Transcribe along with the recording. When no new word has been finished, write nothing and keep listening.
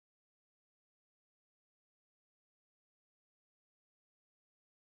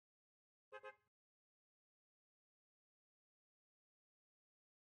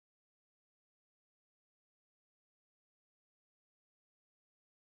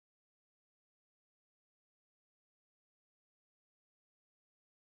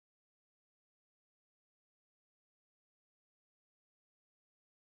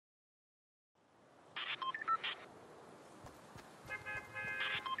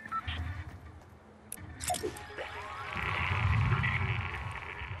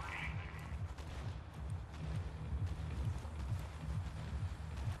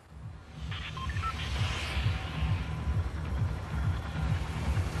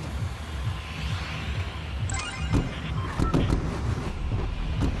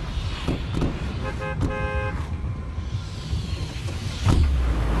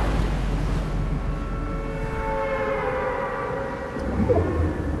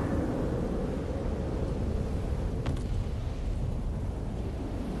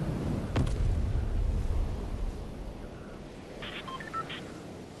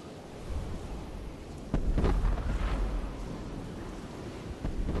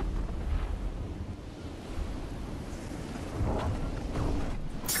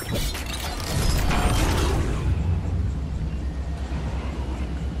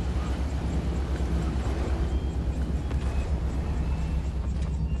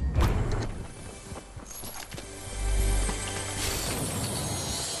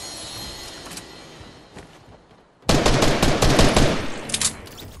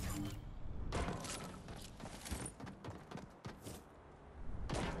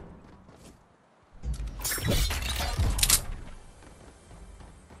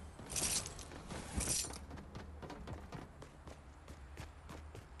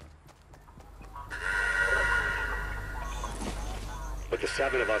What the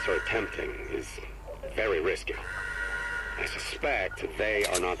 7 of us are attempting is very risky. I suspect they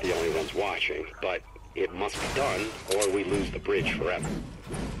are not the only ones watching, but it must be done or we lose the bridge forever.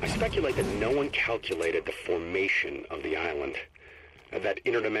 I speculate that no one calculated the formation of the island, that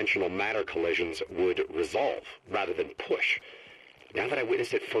interdimensional matter collisions would resolve rather than push. Now that I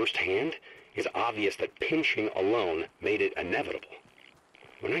witnessed it firsthand, it's obvious that pinching alone made it inevitable.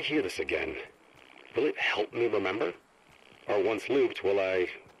 When I hear this again, will it help me remember? Or once looped, will I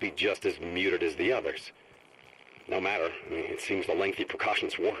be just as muted as the others? No matter. It seems the lengthy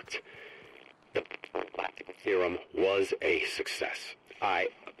precautions worked. The theorem was a success.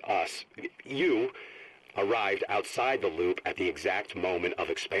 You arrived outside the loop at the exact moment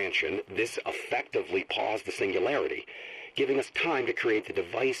of expansion. This effectively paused the singularity, giving us time to create the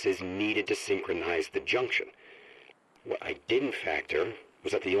devices needed to synchronize the junction. What I didn't factor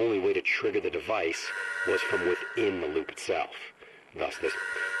was that the only way to trigger the device was from within the loop itself. Thus this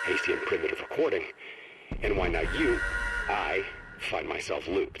hasty and primitive recording. And why now I find myself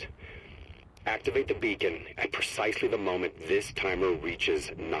looped. Activate the beacon at precisely the moment this timer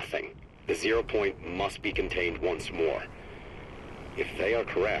reaches nothing. The 0 point must be contained once more. If they are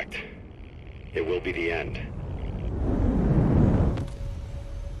correct, it will be the end.